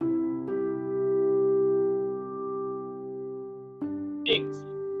Greetings.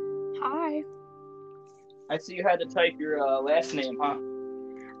 Hi. I see you had to type your last name, huh?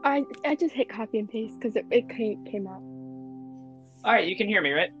 I just hit copy and paste because it came out. All right, you can hear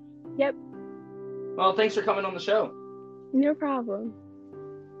me, right? Yep, Well, thanks for coming on the show. no problem.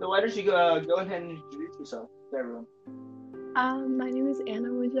 So why don't you go ahead and introduce yourself to everyone? My name is Anna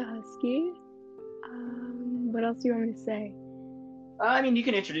Wojciechowski. What else do you want me to say? You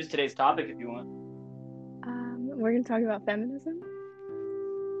can introduce today's topic if you want. We're gonna talk about feminism.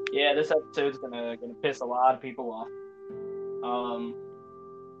 Yeah, this episode's gonna piss a lot of people off.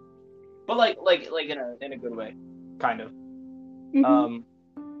 But like in a good way, kind of. Mm-hmm.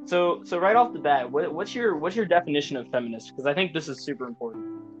 So right off the bat, what's your definition of feminist? Because I think this is super important.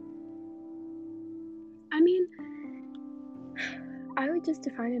 I mean, I would just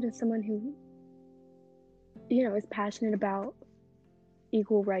define it as someone who, is passionate about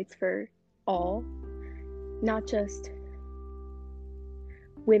equal rights for all, not just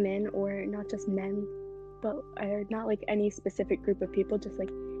women or not just men, but or not like any specific group of people, just like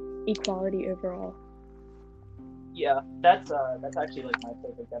equality overall. Yeah, that's actually like my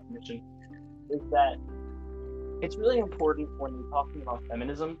favorite definition. Is that it's really important when you're talking about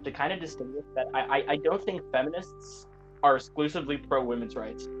feminism to kind of distinguish that I don't think feminists are exclusively pro women's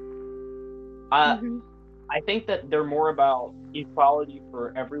rights. Mm-hmm. I think that they're more about equality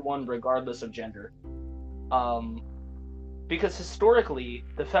for everyone, regardless of gender. Um, because historically,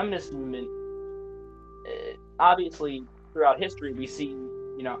 the feminist movement, obviously, throughout history, we see,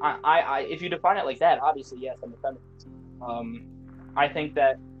 if you define it like that, obviously, yes, I'm a feminist. I think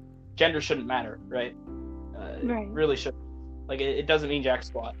that gender shouldn't matter, right? Right. It really shouldn't. Like, it doesn't mean jack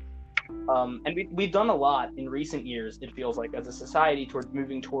squat. And we've done a lot in recent years, it feels like, as a society towards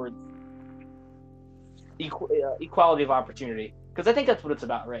moving towards equality of opportunity. Because I think that's what it's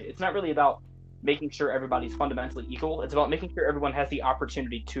about, right? It's not really about making sure everybody's fundamentally equal. It's about making sure everyone has the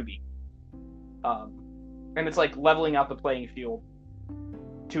opportunity to be. And it's like leveling out the playing field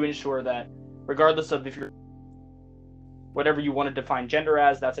to ensure that regardless of if you're whatever you want to define gender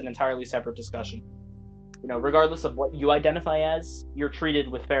as, that's an entirely separate discussion. Regardless of what you identify as, you're treated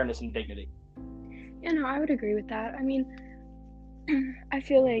with fairness and dignity. I would agree with that. I mean, I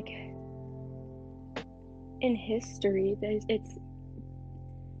feel like in history,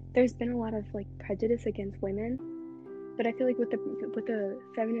 there's been a lot of like prejudice against women, but I feel like what the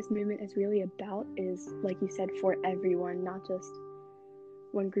feminist movement is really about is, like you said, for everyone, not just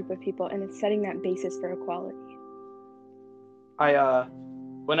one group of people, and it's setting that basis for equality.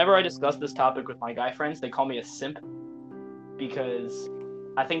 Whenever I discuss this topic with my guy friends, they call me a simp because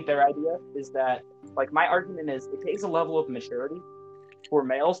I think their idea is that, like, my argument is it takes a level of maturity for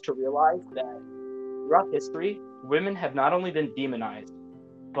males to realize that throughout history, women have not only been demonized,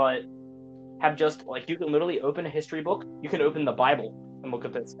 but have just, like, you can literally open a history book, you can open the Bible and look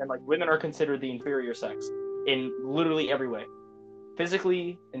at this, and, like, women are considered the inferior sex in literally every way.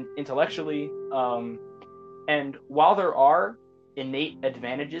 Physically and intellectually, and while there are innate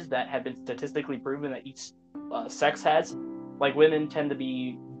advantages that have been statistically proven that each sex has, like women tend to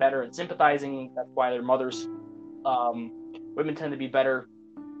be better at sympathizing, that's why they're mothers. Women tend to be better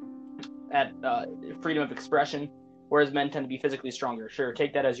at freedom of expression, whereas men tend to be physically stronger. Sure,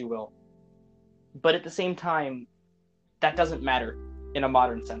 take that as you will. But at the same time, that doesn't matter in a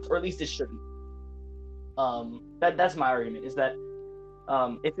modern sense, or at least it shouldn't. That's my argument, is that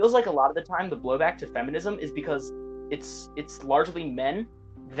it feels like a lot of the time the blowback to feminism is because it's largely men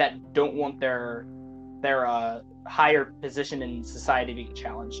that don't want their higher position in society being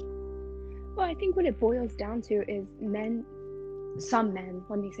challenged. Well, I think what it boils down to is some men,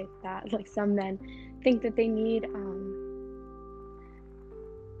 let me say that, like some men think that they need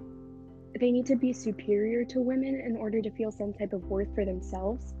to be superior to women in order to feel some type of worth for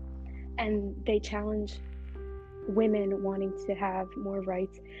themselves, and they challenge women wanting to have more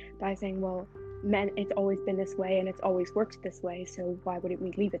rights by saying, well, men, it's always been this way and it's always worked this way, so why wouldn't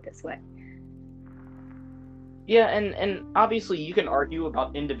we leave it this way? Yeah, and obviously you can argue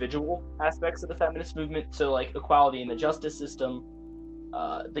about individual aspects of the feminist movement, so like equality in the justice system,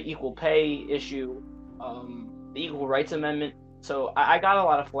 the equal pay issue, the Equal Rights Amendment. So I got a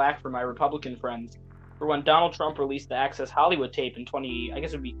lot of flack from my Republican friends for when Donald Trump released the Access Hollywood tape in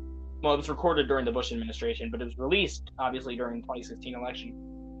it was recorded during the Bush administration, but it was released, obviously, during the 2016 election,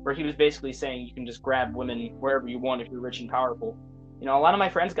 where he was basically saying you can just grab women wherever you want if you're rich and powerful. A lot of my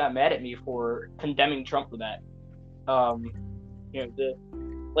friends got mad at me for condemning Trump for that.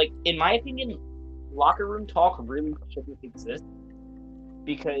 In my opinion, locker room talk really shouldn't exist,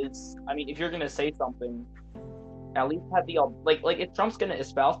 because, if you're going to say something, at least have the, if Trump's going to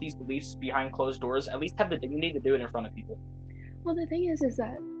espouse these beliefs behind closed doors, at least have the dignity to do it in front of people. Well, the thing is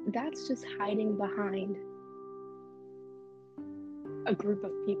that that's just hiding behind a group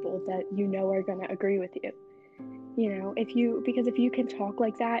of people that you know are going to agree with you. You know, because if you can talk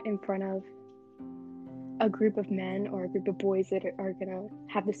like that in front of a group of men or a group of boys that are going to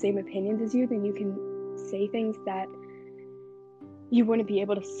have the same opinions as you, then you can say things that you wouldn't be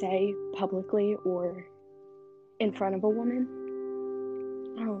able to say publicly or in front of a woman.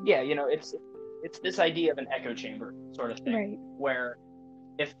 Yeah, it's this idea of an echo chamber sort of thing, right. Where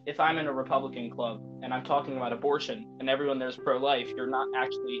if I'm in a Republican club and I'm talking about abortion and everyone there's pro-life, you're not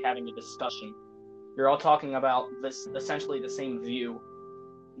actually having a discussion. You're all talking about this essentially the same view.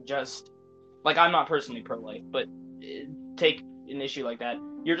 Just like, I'm not personally pro-life, but take an issue like that,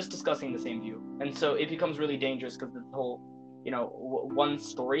 you're just discussing the same view, and so it becomes really dangerous because the whole one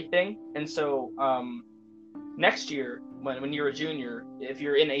story thing. And so next year when you're a junior, if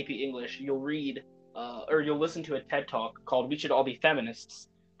you're in AP English, you'll read or you'll listen to a TED Talk called "We Should All Be Feminists."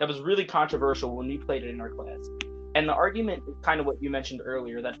 That was really controversial when we played it in our class. And the argument is kind of what you mentioned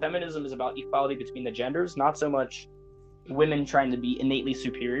earlier, that feminism is about equality between the genders, not so much women trying to be innately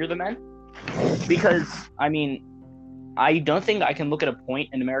superior to men. Because, I mean, I don't think I can look at a point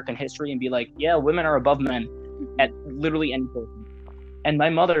in American history and be like, yeah, women are above men at literally any point. And my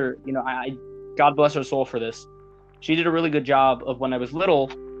mother, God bless her soul for this, she did a really good job of, when I was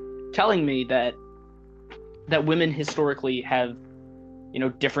little, telling me that women historically have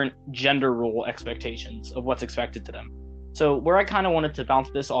different gender role expectations of what's expected to them. So where I kind of wanted to bounce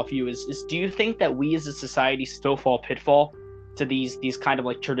this off you is do you think that we as a society still fall pitfall to these kind of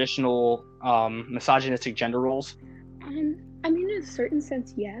like traditional misogynistic gender roles? I mean, in a certain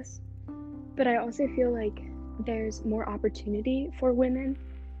sense, yes, but I also feel like there's more opportunity for women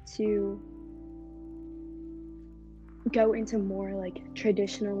to go into more like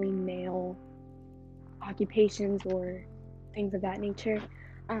traditionally male occupations or things of that nature.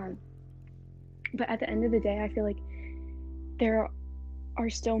 But at the end of the day, I feel like there are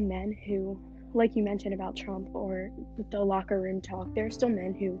still men who, like you mentioned about Trump or the locker room talk, there are still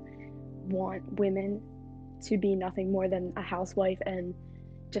men who want women to be nothing more than a housewife and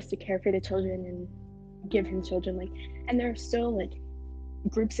just to care for the children and give him children. Like, and there are still like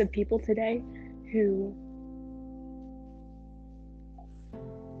groups of people today who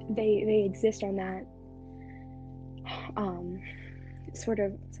they exist on that sort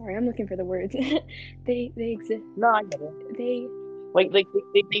of, sorry, I'm looking for the words. they exist. No, I get it.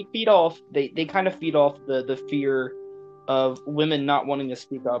 They feed off. They kind of feed off the fear of women not wanting to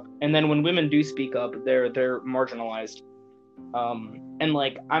speak up, and then when women do speak up, they're marginalized. And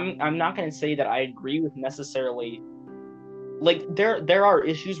like I'm not going to say that I agree with necessarily. Like there are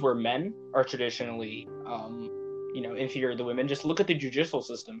issues where men are traditionally inferior to women. Just look at the judicial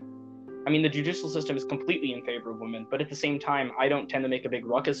system. I mean, the judicial system is completely in favor of women, but at the same time, I don't tend to make a big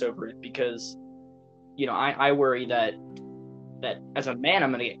ruckus over it because, I worry that as a man,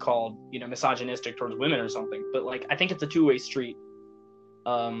 I'm going to get called, misogynistic towards women or something. But like, I think it's a two-way street,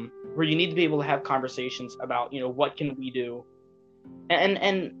 where you need to be able to have conversations about, what can we do?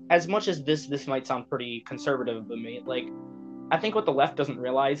 And as much as this might sound pretty conservative of me, like, I think what the left doesn't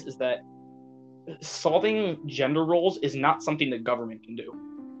realize is that solving gender roles is not something the government can do.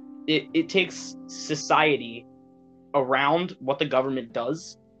 It takes society around what the government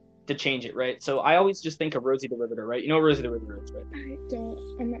does to change it, right? So I always just think of Rosie the Riveter, right? You know what Rosie the Riveter is, right?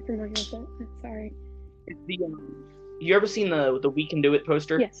 I'm not familiar with it. Sorry. It's the you ever seen the "We Can Do It"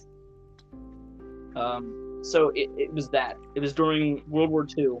 poster? Yes. So it was that. It was during World War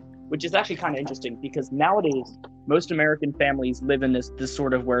II, which is actually kind of interesting because nowadays most American families live in this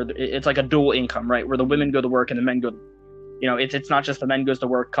sort of where it's like a dual income, right? Where the women go to work and the men go. It's not just the man goes to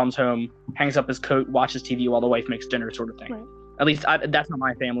work, comes home, hangs up his coat, watches TV while the wife makes dinner, sort of thing. Right. At least that's how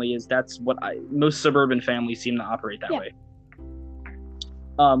my family is. That's what most suburban families seem to operate that way.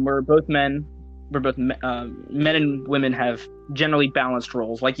 We're both men and women have generally balanced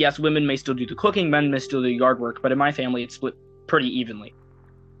roles. Like, yes, women may still do the cooking, men may still do yard work, but in my family, it's split pretty evenly.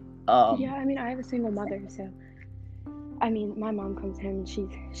 Yeah, I mean, I have a single mother, so I mean, my mom comes home.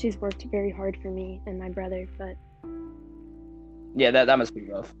 She's worked very hard for me and my brother, but. Yeah, that must be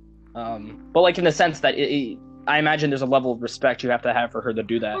rough. But like in the sense that I imagine there's a level of respect you have to have for her to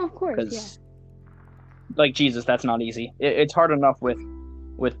do that. Oh, of course, because, like, Jesus, that's not easy. It's hard enough with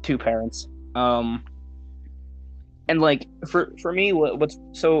two parents. And like for me,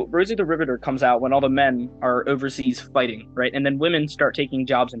 so Rosie the Riveter comes out when all the men are overseas fighting, right? And then women start taking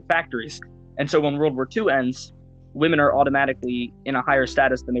jobs in factories. And so when World War II ends, women are automatically in a higher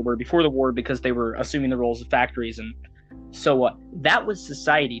status than they were before the war because they were assuming the roles of factories. And so that was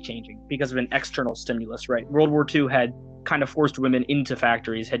society changing because of an external stimulus, right? World War II had kind of forced women into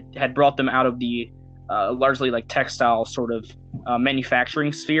factories, had brought them out of the largely like textile sort of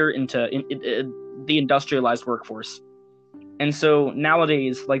manufacturing sphere into the industrialized workforce. And so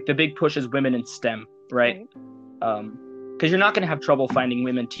nowadays, like the big push is women in STEM, right? Because you're not going to have trouble finding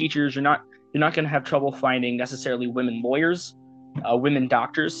women teachers. You're not going to have trouble finding necessarily women lawyers, women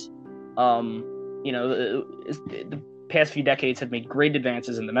doctors. The past few decades have made great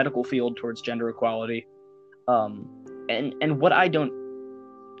advances in the medical field towards gender equality. And what I don't.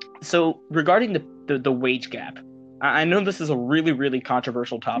 So regarding the wage gap, I know this is a really, really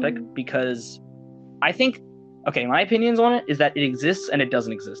controversial topic because I think, okay, my opinions on it is that it exists and it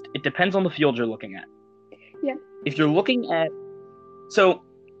doesn't exist. It depends on the field you're looking at. Yeah. If you're looking at, so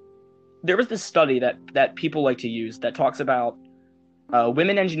there was this study that people like to use that talks about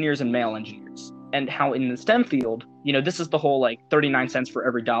women engineers and male engineers, and how in the STEM field, this is the whole like 39 cents for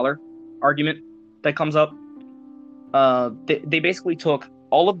every dollar argument that comes up. They basically took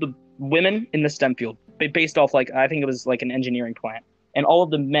all of the women in the STEM field based off like, I think it was like an engineering plant, and all of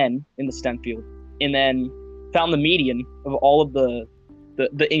the men in the STEM field, and then found the median of all of the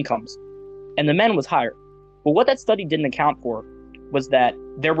incomes, and the men was higher. But what that study didn't account for was that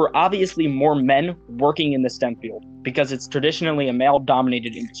there were obviously more men working in the STEM field because it's traditionally a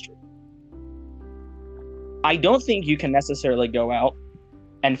male-dominated industry. I don't think you can necessarily go out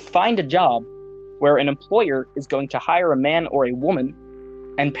and find a job where an employer is going to hire a man or a woman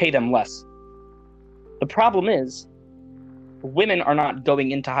and pay them less. The problem is, women are not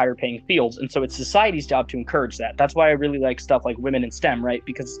going into higher paying fields, and so it's society's job to encourage that. That's why I really like stuff like Women in STEM, right?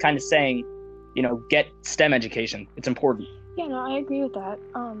 Because it's kind of saying, get STEM education. It's important. Yeah, no, I agree with that.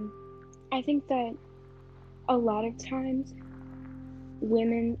 I think that a lot of times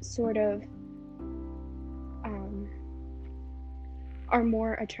women sort of are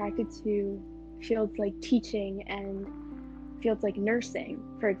more attracted to fields like teaching, and fields like nursing,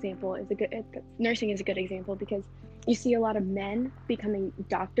 for example, nursing is a good example, because you see a lot of men becoming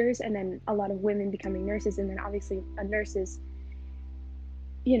doctors and then a lot of women becoming nurses, and then obviously a nurse is,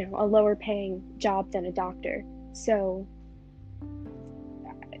 a lower paying job than a doctor. So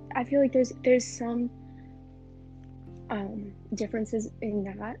I feel like there's some differences in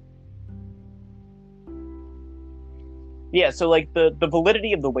that. Yeah, so like the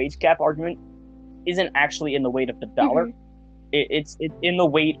validity of the wage gap argument isn't actually in the weight of the dollar. Mm-hmm. It's in the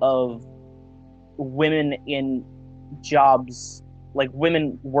weight of women in jobs, like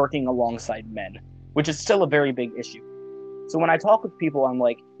women working alongside men, which is still a very big issue. So when I talk with people, I'm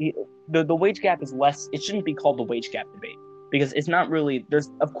like, the wage gap is less, it shouldn't be called the wage gap debate, because it's not really, there's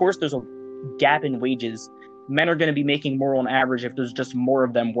a gap in wages. Men are going to be making more on average if there's just more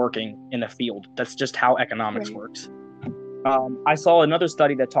of them working in a field. That's just how economics works. I saw another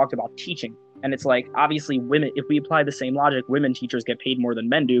study that talked about teaching, and it's like, obviously women, if we apply the same logic, women teachers get paid more than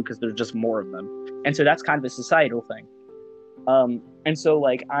men do because there's just more of them. And so that's kind of a societal thing. And so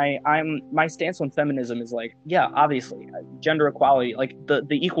like my stance on feminism is like, yeah, obviously gender equality, like the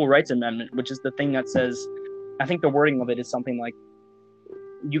Equal Rights Amendment, which is the thing that says, I think the wording of it is something like,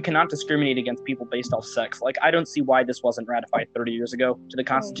 you cannot discriminate against people based off sex. Like, I don't see why this wasn't ratified 30 years ago to the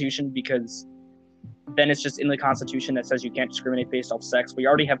Constitution, because then it's just in the Constitution that says you can't discriminate based off sex. We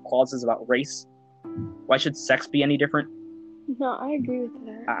already have clauses about race. Why should sex be any different? No, I agree with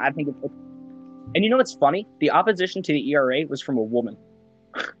that. I think it's... And it's funny? The opposition to the ERA was from a woman.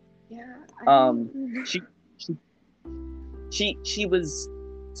 Yeah. She was...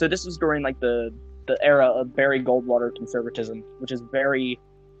 So this was during like the era of Barry Goldwater conservatism, which is very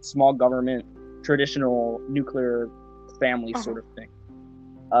small government, traditional nuclear family sort of thing.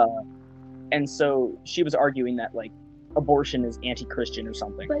 And so she was arguing that like abortion is anti-Christian or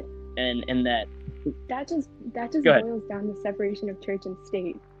something, but and that just boils down to separation of church and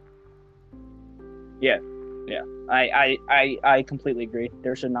state. Yeah. I completely agree.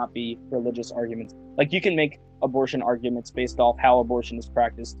 There should not be religious arguments. Like, you can make abortion arguments based off how abortion is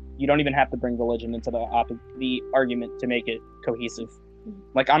practiced. You don't even have to bring religion into the argument to make it cohesive.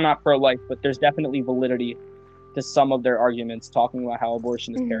 Like, I'm not pro-life, but there's definitely validity to some of their arguments talking about how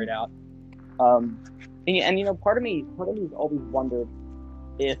abortion is carried out. And part of me has always wondered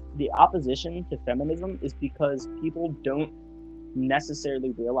if the opposition to feminism is because people don't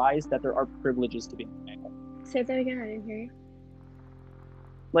necessarily realize that there are privileges to being a male. Say that again, I didn't hear you.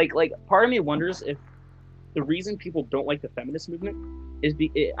 Like part of me wonders if the reason people don't like the feminist movement is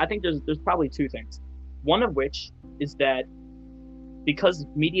I think there's probably two things. One of which is that because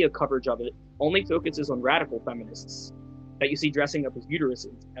media coverage of it only focuses on radical feminists that you see dressing up as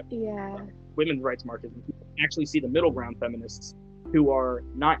uteruses at women's rights marches, and people actually see the middle ground feminists who are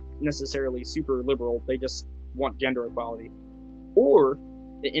not necessarily super liberal. They just want gender equality, or,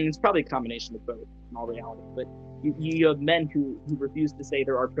 and it's probably a combination of both in all reality, but you have men who refuse to say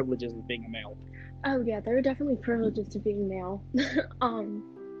there are privileges of being a male. Oh yeah, there are definitely privileges to being male. um,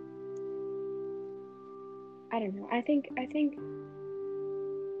 I don't know. I think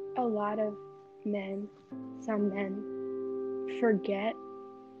a lot of men, some men, forget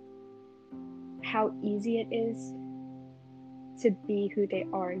how easy it is to be who they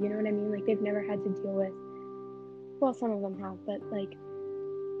are. You know what I mean? Like, they've never had to deal with, well, some of them have, but like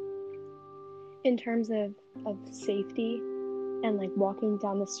in terms of safety and like walking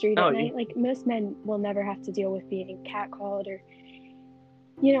down the street at night, like most men will never have to deal with being catcalled, or,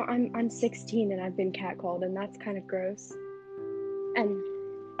 you know, I'm 16 and I've been catcalled, and that's kind of gross. And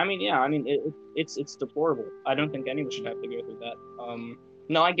I mean, yeah, I mean, it's deplorable. I don't think anyone should have to go through that.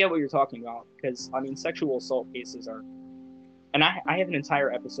 No, I get what you're talking about, because I mean, sexual assault cases are, and I have an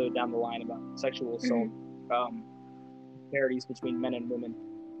entire episode down the line about sexual assault disparities between men and women,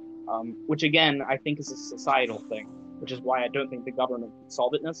 which again I think is a societal thing, which is why I don't think the government can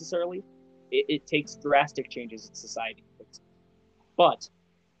solve it necessarily. It takes drastic changes in society, but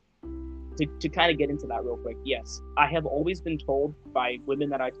to kind of get into that real quick, yes, I have always been told by women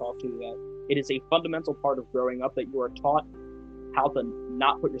that I talk to that it is a fundamental part of growing up that you are taught how to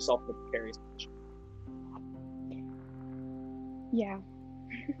not put yourself in a precarious position. Yeah.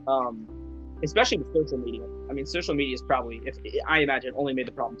 Especially with social media. I mean, social media is probably, if I imagine, only made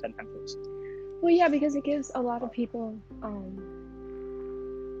the problem 10 times worse. Well, yeah, because it gives a lot of people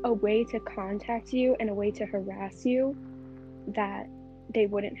a way to contact you and a way to harass you that they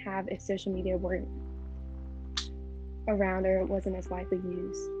wouldn't have if social media weren't around or it wasn't as widely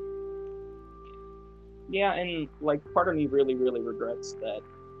used. Yeah, and like part of me really, really regrets that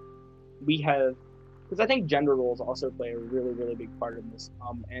we have, because I think gender roles also play a really, really big part in this.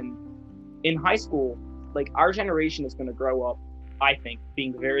 And in high school, like our generation is going to grow up, I think,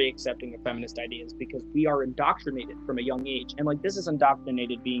 being very accepting of feminist ideas because we are indoctrinated from a young age. And like this is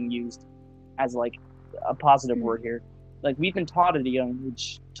indoctrinated being used as like a positive word here. Like we've been taught at a young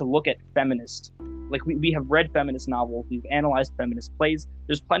age to look at feminist. Like we have read feminist novels, we've analyzed feminist plays.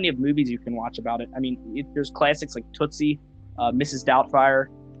 There's plenty of movies you can watch about it. I mean, there's classics like Tootsie, Mrs. Doubtfire,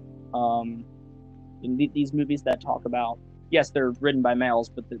 these movies that talk about, yes, they're written by males,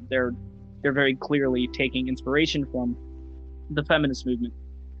 but they're very clearly taking inspiration from the feminist movement.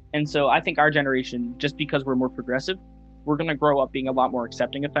 And so I think our generation, just because we're more progressive, we're going to grow up being a lot more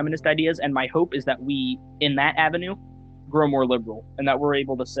accepting of feminist ideas. And my hope is that we, in that avenue, grow more liberal, and that we're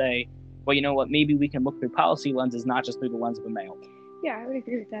able to say, well, you know what, maybe we can look through policy lenses, not just through the lens of a male. Yeah, I would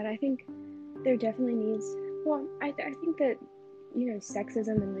agree with that. I think there definitely needs, well, I think that, you know,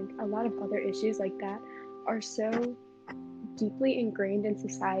 sexism and like a lot of other issues like that are so deeply ingrained in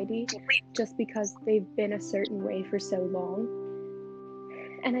society just because they've been a certain way for so long.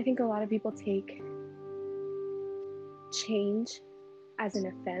 And I think a lot of people take change as an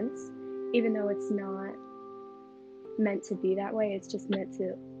offense, even though it's not meant to be that way. It's just meant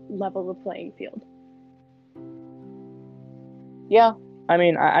to level the playing field. Yeah, I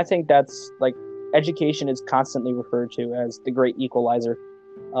mean, I think that's like education is constantly referred to as the great equalizer,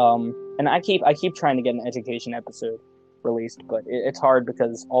 and I keep trying to get an education episode released, but it's hard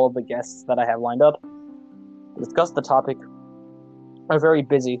because all of the guests that I have lined up to discuss the topic are very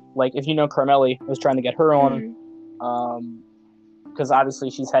busy. Like if you know Carmeli, I was trying to get her on, because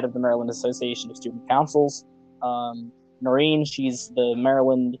obviously she's head of the Maryland Association of Student Councils. Noreen, she's the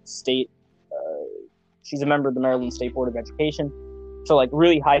Maryland State, she's a member of the Maryland State Board of Education. So like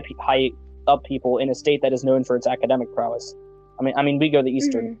really high up people in a state that is known for its academic prowess. I mean, we go to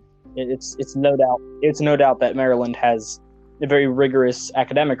Eastern. It's no doubt that Maryland has a very rigorous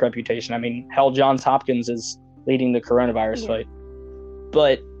academic reputation. I mean, hell, Johns Hopkins is leading the coronavirus fight.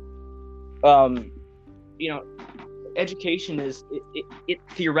 But, you know, education is it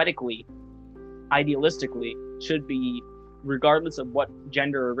theoretically, idealistically, should be, regardless of what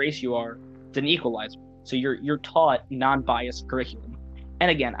gender or race you are, it's an equalizer. So you're taught non-biased curriculum. And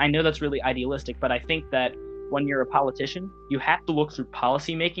again, I know that's really idealistic, but I think that when you're a politician, you have to look through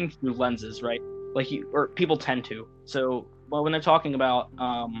policy making through lenses, right? Or people tend to. So, well, when they're talking about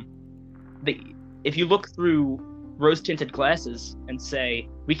if you look through rose-tinted glasses and say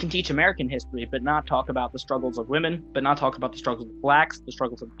we can teach American history, but not talk about the struggles of women, but not talk about the struggles of blacks, the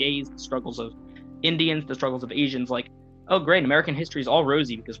struggles of gays, the struggles of Indians, the struggles of Asians, like, oh great, American history is all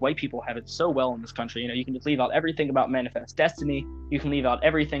rosy because white people have it so well in this country. You know, you can just leave out everything about Manifest Destiny. You can leave out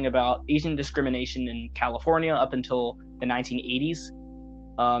everything about Asian discrimination in California up until the 1980s.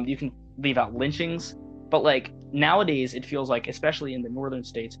 You can leave out lynchings, but like nowadays it feels like, especially in the northern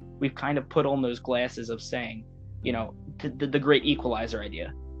states, we've kind of put on those glasses of saying, the great equalizer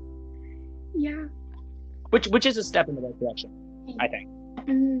idea. Yeah. Which is a step in the right direction, I think.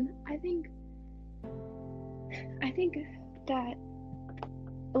 I think that,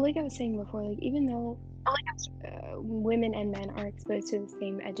 like I was saying before, like even though women and men are exposed to the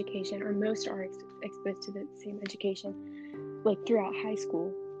same education, or most are exposed to the same education, like throughout high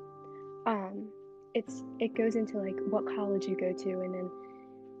school, it goes into like what college you go to, and then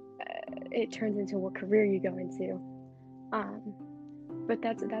it turns into what career you go into. But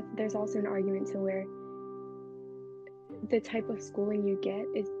that's there's also an argument to where the type of schooling you get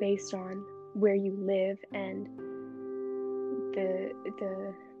is based on where you live and the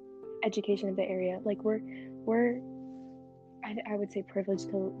education of the area. Like I would say privileged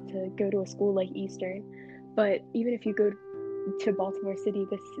to go to a school like Eastern, but even if you go to Baltimore City,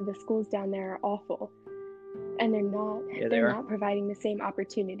 the schools down there are awful, and they're not providing the same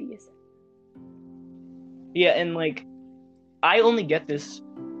opportunities. Yeah, and like I only get this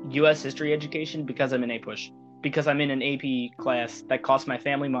U.S. history education because I'm in APUSH, because I'm in an AP class that costs my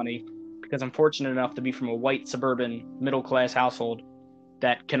family money, because I'm fortunate enough to be from a white suburban middle class household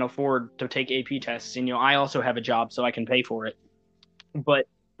that can afford to take AP tests, and I also have a job, so I can pay for it. But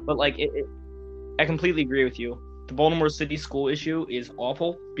like I completely agree with you. The Baltimore City school issue is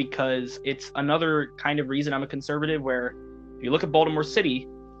awful because it's another kind of reason I'm a conservative, where if you look at Baltimore City,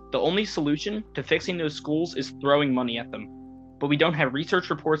 the only solution to fixing those schools is throwing money at them. But we don't have research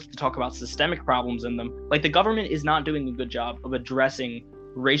reports to talk about systemic problems in them. Like, the government is not doing a good job of addressing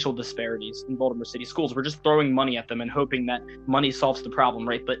racial disparities in Baltimore City schools. We're just throwing money at them and hoping that money solves the problem,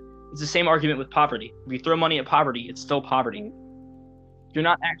 right? But it's the same argument with poverty. If you throw money at poverty, it's still poverty.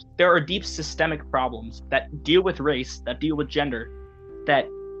 There are deep systemic problems that deal with race, that deal with gender, that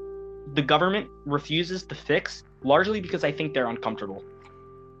the government refuses to fix, largely because I think they're uncomfortable.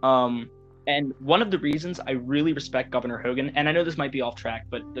 And one of the reasons I really respect Governor Hogan, and I know this might be off track,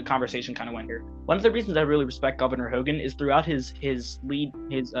 but the conversation kind of went here. One of the reasons I really respect Governor Hogan is throughout his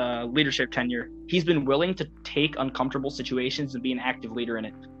leadership tenure, he's been willing to take uncomfortable situations and be an active leader in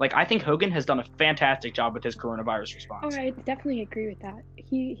it. Like, I think Hogan has done a fantastic job with his coronavirus response. Oh, I definitely agree with that.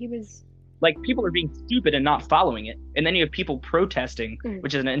 He was... Like, people are being stupid and not following it, and then you have people protesting,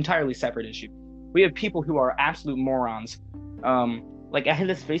 which is an entirely separate issue. We have people who are absolute morons. Like, I had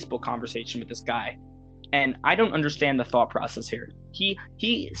this Facebook conversation with this guy, and I don't understand the thought process here.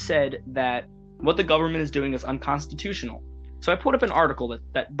 He said that what the government is doing is unconstitutional. So I put up an article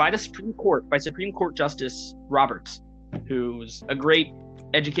that by the Supreme Court, by Supreme Court Justice Roberts, who's a great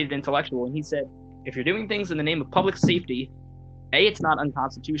educated intellectual, and he said, if you're doing things in the name of public safety, A, it's not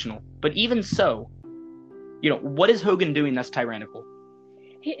unconstitutional. But even so, what is Hogan doing that's tyrannical?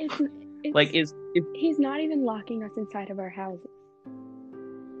 He's not even locking us inside of our houses.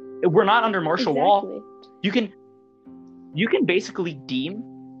 We're not under martial law. You can basically deem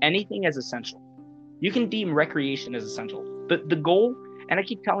anything as essential. You can deem recreation as essential. The goal, and I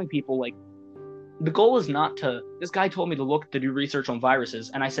keep telling people, like, the goal is not to... This guy told me to do research on viruses,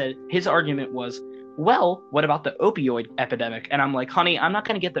 and I said, his argument was, well, what about the opioid epidemic? And I'm like, honey, I'm not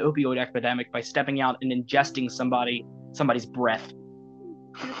going to get the opioid epidemic by stepping out and ingesting somebody's breath.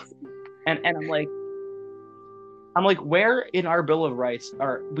 And I'm like, where in our Bill of Rights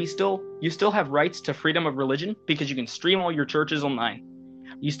you still have rights to freedom of religion because you can stream all your churches online.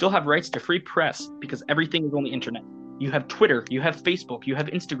 You still have rights to free press because everything is on the internet. You have Twitter, you have Facebook, you have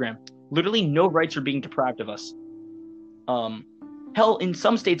Instagram. Literally no rights are being deprived of us. Hell, in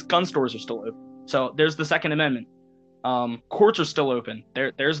some states, gun stores are still open. So there's the Second Amendment. Courts are still open.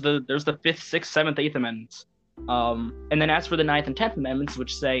 There's the Fifth, Sixth, Seventh, Eighth Amendments. And then as for the 9th and 10th Amendments,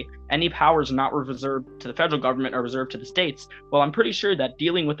 which say any powers not reserved to the federal government are reserved to the states, well, I'm pretty sure that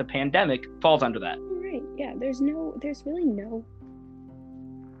dealing with the pandemic falls under that. Right, yeah, there's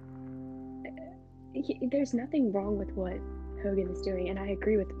nothing wrong with what Hogan is doing, and I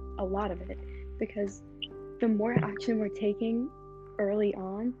agree with a lot of it, because the more action we're taking early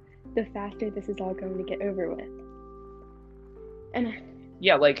on, the faster this is all going to get over with. And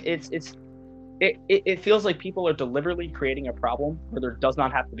yeah, like, it feels like people are deliberately creating a problem where there does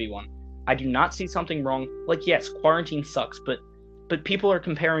not have to be one. I do not see something wrong. Like, yes, quarantine sucks, but people are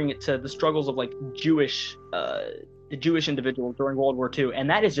comparing it to the struggles of, like, the Jewish individuals during World War II, and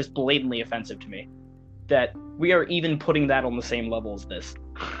that is just blatantly offensive to me. That we are even putting that on the same level as this.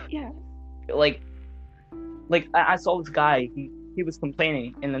 Yeah. Like I saw this guy, he was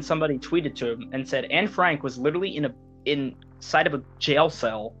complaining, and then somebody tweeted to him and said Anne Frank was literally inside of a jail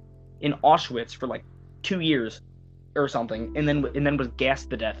cell in Auschwitz for like 2 years, or something, and then was gassed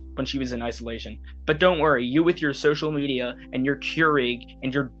to death when she was in isolation. But don't worry, you with your social media and your Keurig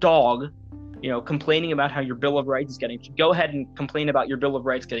and your dog, complaining about how your Bill of Rights is go ahead and complain about your Bill of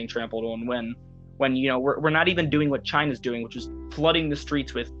Rights getting trampled on when we're not even doing what China's doing, which is flooding the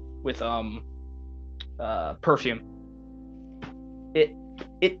streets with perfume. It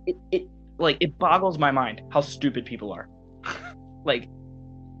boggles my mind how stupid people are.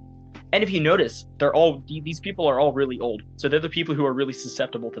 And if you notice, these people are all really old, so they're the people who are really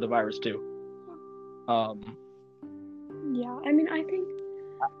susceptible to the virus too. Yeah, I mean, I think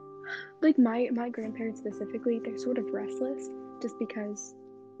like my grandparents specifically, they're sort of restless just because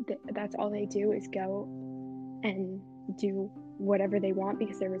that's all they do is go and do whatever they want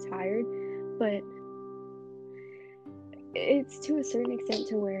because they're retired. But it's to a certain extent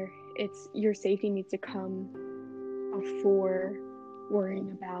to where it's your safety needs to come before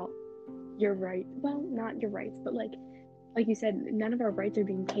worrying about your right. Well, not your rights, but like you said, none of our rights are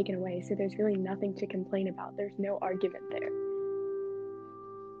being taken away, so there's really nothing to complain about. There's no argument there.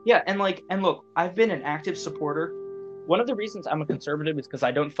 Yeah, and look, I've been an active supporter. One of the reasons I'm a conservative is because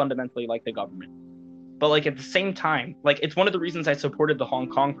I don't fundamentally like the government. But at the same time, it's one of the reasons I supported the Hong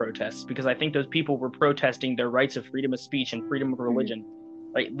Kong protests, because I think those people were protesting their rights of freedom of speech and freedom of religion.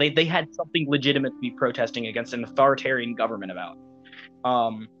 They had something legitimate to be protesting against an authoritarian government about.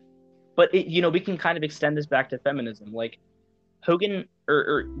 But we can kind of extend this back to feminism. Hogan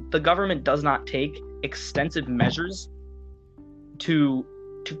or the government does not take extensive measures to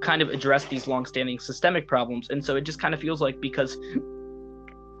kind of address these longstanding systemic problems, and so it just kind of feels like because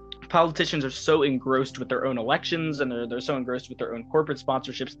politicians are so engrossed with their own elections and they're so engrossed with their own corporate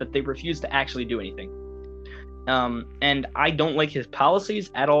sponsorships that they refuse to actually do anything. And I don't like his policies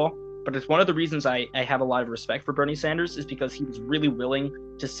at all, but it's one of the reasons I have a lot of respect for Bernie Sanders, is because he was really willing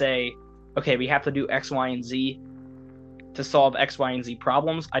to say, okay, we have to do X, Y, and Z to solve X, Y, and Z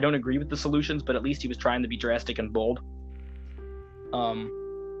problems. I don't agree with the solutions, but at least he was trying to be drastic and bold.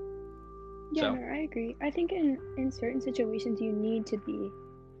 No, I agree. I think in certain situations you need to be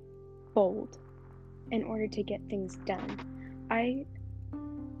bold in order to get things done. I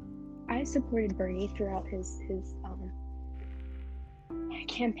supported Bernie throughout his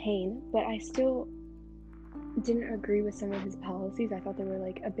campaign, but I still didn't agree with some of his policies. I thought they were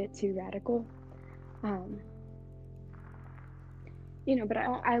a bit too radical. But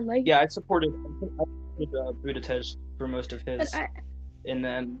I like. Yeah, I supported Buttigieg for most of his, and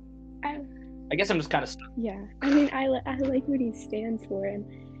then I guess I'm just kind of stuck. Yeah, I mean, I like what he stands for, and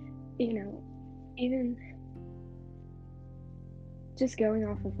even just going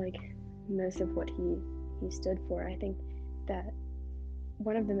off of most of what he stood for, I think that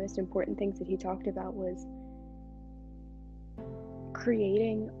one of the most important things that he talked about was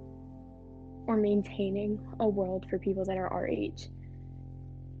creating or maintaining a world for people that are our age.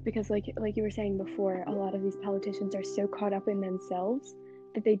 Because like you were saying before, a lot of these politicians are so caught up in themselves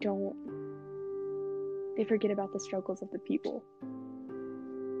that they forget about the struggles of the people.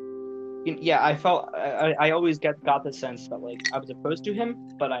 Yeah, I always got the sense that I was opposed to him,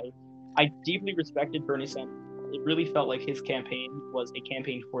 but I deeply respected Bernie Sanders. It really felt like his campaign was a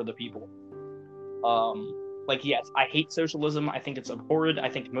campaign for the people. Yes, I hate socialism. I think it's abhorrent. I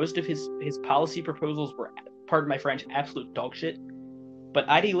think most of his policy proposals were, pardon my French, absolute dog shit. But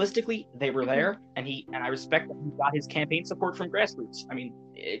idealistically, they were there, and I respect that he got his campaign support from grassroots. I mean,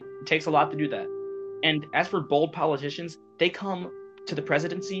 it takes a lot to do that. And as for bold politicians, they come to the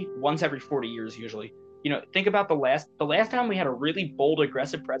presidency once every 40 years usually. Think about the last time we had a really bold,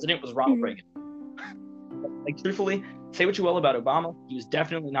 aggressive president was Ronald Reagan. Truthfully, say what you will about Obama, he was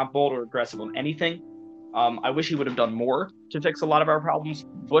definitely not bold or aggressive on anything. I wish he would have done more to fix a lot of our problems.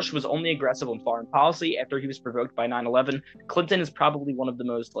 Bush was only aggressive on foreign policy after he was provoked by 9/11. Clinton is probably one of the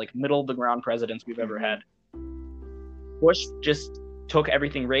most middle-of-the-ground presidents we've ever had. Bush just took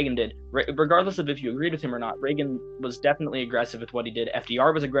everything Reagan did. Regardless of if you agreed with him or not, Reagan was definitely aggressive with what he did.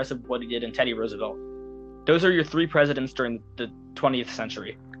 FDR was aggressive with what he did, and Teddy Roosevelt. Those are your three presidents during the 20th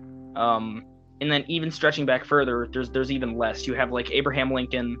century. And then even stretching back further, there's even less. You have Abraham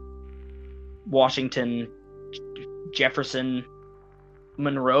Lincoln, Washington, Jefferson,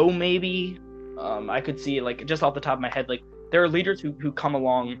 Monroe, maybe. I could see just off the top of my head, there are leaders who come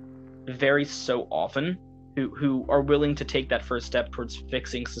along very so often who are willing to take that first step towards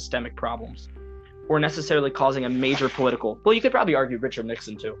fixing systemic problems, or necessarily causing a major political. Well, you could probably argue Richard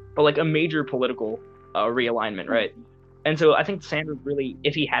Nixon too, but a major political realignment, right? And so I think Sanders really,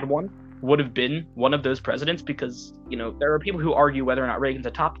 if he had one, would have been one of those presidents, because there are people who argue whether or not Reagan's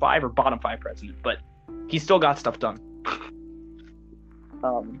a top 5 or bottom 5 president, but he still got stuff done.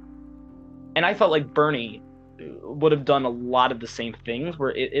 And I felt like Bernie would have done a lot of the same things,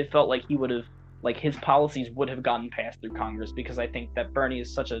 where it felt like he would have, like, his policies would have gotten passed through Congress, because I think that Bernie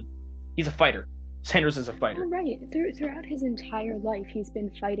is he's a fighter. Sanders is a fighter. Oh, right. Throughout his entire life, he's been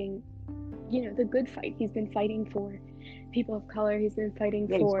fighting, the good fight. He's been fighting for people of color. He's been fighting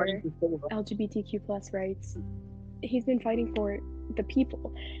for LGBTQ plus rights. He's been fighting for the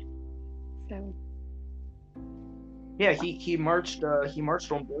people. So. Yeah, he marched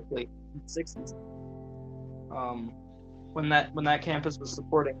on Berkeley in the 60s. When that campus was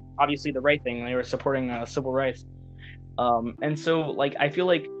supporting, obviously, the right thing, they were supporting civil rights. And so, like, I feel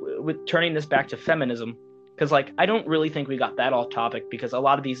like with turning this back to feminism, because, like, I don't really think we got that off topic, because a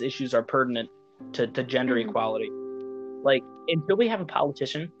lot of these issues are pertinent to gender equality. Like, until we have a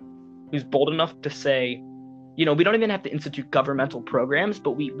politician who's bold enough to say, we don't even have to institute governmental programs,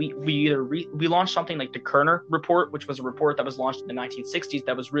 but we launched something like the Kerner Report, which was a report that was launched in the 1960s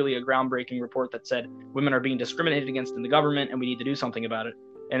that was really a groundbreaking report that said women are being discriminated against in the government and we need to do something about it.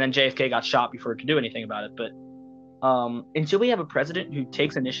 And then JFK got shot before he could do anything about it. But until we have a president who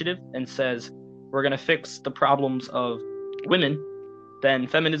takes initiative and says we're going to fix the problems of women, then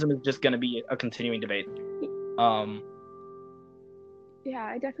feminism is just going to be a continuing debate. Yeah,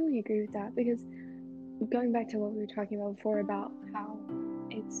 I definitely agree with that, because going back to what we were talking about before about how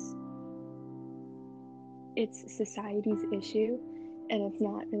it's society's issue and it's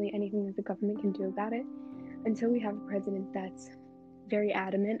not really anything that the government can do about it, until we have a president that's very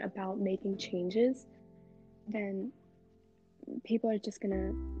adamant about making changes, then people are just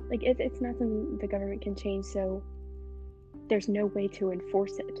gonna, like, it's not something the government can change, so there's no way to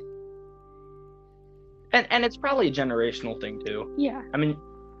enforce it. And it's probably a generational thing too. Yeah. I mean,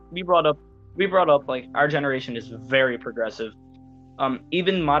 we brought up like our generation is very progressive.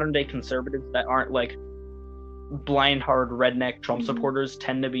 Even modern day conservatives that aren't like blind hard redneck Trump supporters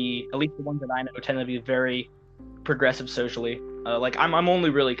tend to be, at least the ones that I know, tend to be very progressive socially. Like I'm only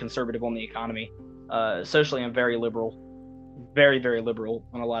really conservative on the economy. Socially, I'm very liberal, very, very liberal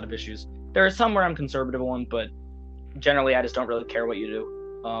on a lot of issues. There are some where I'm conservative on, but generally I just don't really care what you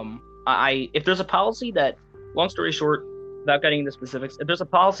do. If there's a policy that, long story short, without getting into specifics, if there's a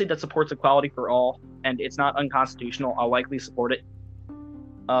policy that supports equality for all and it's not unconstitutional, I'll likely support it.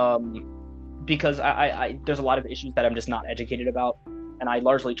 Because I there's a lot of issues that I'm just not educated about, and I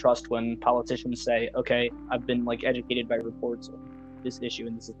largely trust when politicians say, okay, I've been like educated by reports on this issue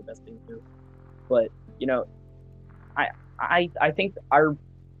and this is the best thing to do. But I think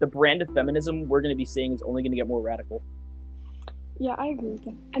the brand of feminism we're going to be seeing is only going to get more radical. Yeah, I agree with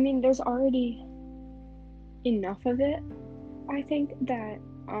that. I mean, there's already enough of it. I think that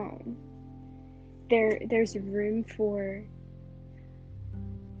there's room for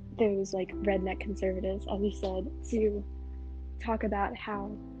those like redneck conservatives, as you said, to talk about how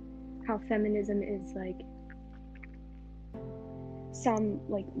feminism is like some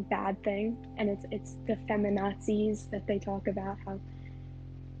like bad thing, and it's the feminazis that they talk about, how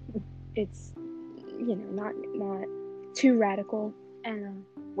it's not too radical. And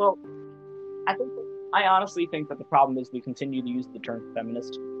well, I honestly think that the problem is we continue to use the term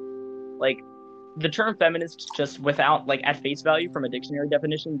feminist. Like, the term feminist, just without, like, at face value from a dictionary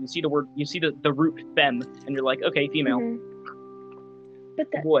definition, you see the root fem, and you're like, okay, female. But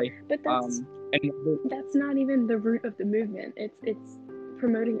that's not even the root of the movement. It's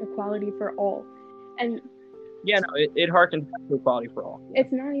promoting equality for all. And yeah, no, it harkens back to equality for all. Yeah.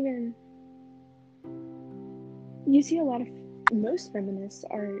 It's not even. You see most feminists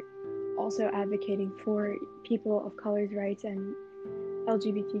are also advocating for people of color's rights and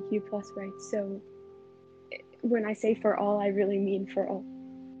LGBTQ plus rights. So when I say for all, I really mean for all.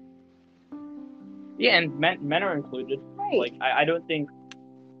 Yeah, and men are included. Right. Like, I don't think,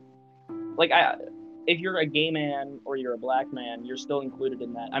 like, if you're a gay man or you're a black man, you're still included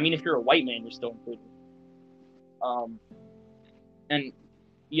in that. I mean, if you're a white man, you're still included. And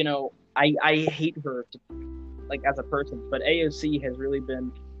I hate her like as a person, but AOC has really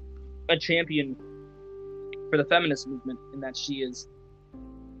been a champion for the feminist movement in that she is,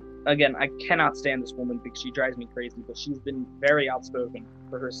 again, I cannot stand this woman because she drives me crazy, but she's been very outspoken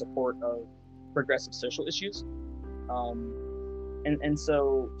for her support of progressive social issues. And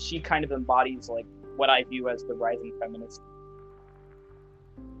so she kind of embodies like what I view as the rising feminist.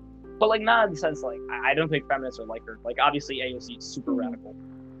 But like not in the sense like I don't think feminists are like her. Like obviously AOC is super radical.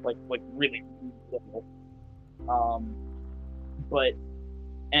 Like really difficult. But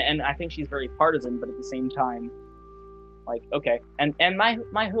and I think she's very partisan, but at the same time, like okay. And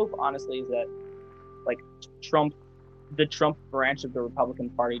my hope honestly is that like the Trump branch of the Republican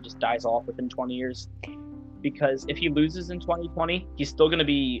Party just dies off within 20 years. because if he loses in 2020, he's still going to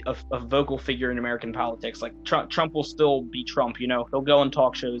be a vocal figure in American politics. Like Trump will still be Trump, you know. He'll go on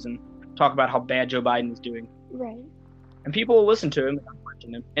talk shows and talk about how bad Joe Biden is doing, Right. and people will listen to him and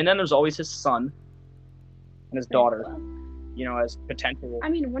question him. And then there's always his son and his daughter, you know, as potential. I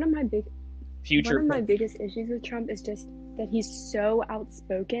mean, one of my future. biggest issues with Trump is just that he's so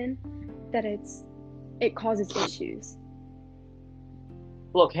outspoken that it causes issues.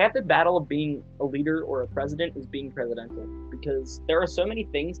 Look, half the battle of being a leader or a president is being presidential, because there are so many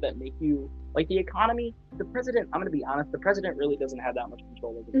things that make you, like the economy. The president, I'm going to be honest, the president really doesn't have that much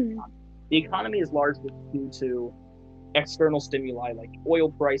control over the economy. The economy is largely due to external stimuli like oil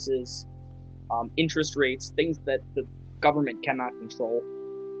prices, interest rates, things that the government cannot control.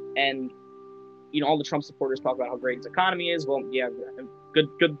 And you know, all the Trump supporters talk about how great his economy is. Well, yeah,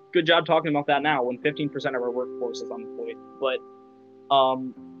 good job talking about that now when 15% of our workforce is unemployed. But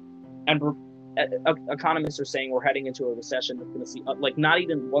economists are saying we're heading into a recession that's going to see, like, not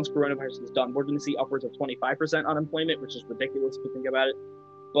even once coronavirus is done, we're going to see upwards of 25% unemployment, which is ridiculous if you think about it.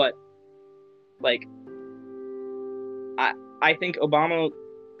 But like, I think Obama,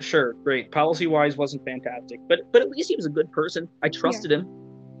 sure, great, policy-wise wasn't fantastic, but at least he was a good person. I trusted him.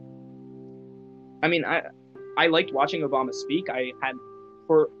 I mean, I liked watching Obama speak. I had,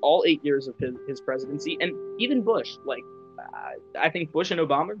 for all 8 years of his presidency, and even Bush, like, I think Bush and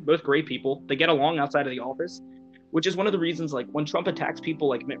Obama are both great people. They get along outside of the office, which is one of the reasons, like, when Trump attacks people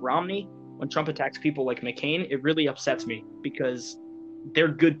like Mitt Romney, when Trump attacks people like McCain, it really upsets me, because they're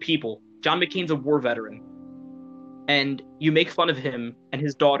good people. John McCain's a war veteran, and you make fun of him and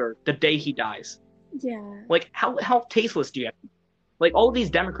his daughter the day he dies. Yeah. Like, how tasteless do you have to be? Like, all of these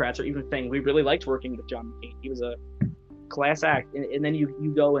Democrats are even saying we really liked working with John McCain. He was a class act. And then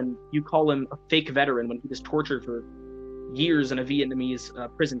you go and you call him a fake veteran when he was tortured for years in a Vietnamese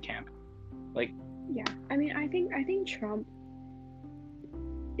prison camp. Like, yeah, I mean, I think Trump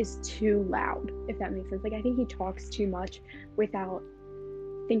is too loud, if that makes sense. Like, I think he talks too much without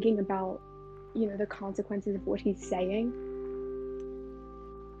thinking about, you know, the consequences of what he's saying.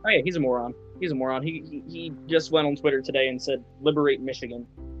 Oh yeah, he's a moron. He just went on Twitter today and said, "Liberate Michigan,"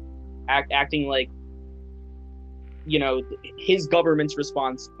 acting like, you know, his government's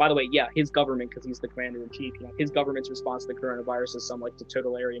response. By the way, yeah, his government, because he's the commander in chief. You know, his government's response to the coronavirus is some like the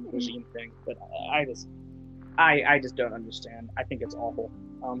totalitarian regime thing. But I just don't understand. I think it's awful.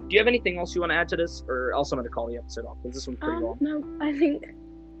 Do you have anything else you want to add to this, or else I'm going to call the episode off because this one's pretty long? No, I think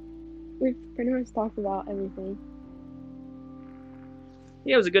we've pretty much talked about everything.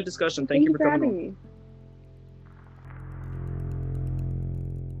 Yeah, it was a good discussion. Thank you for coming on.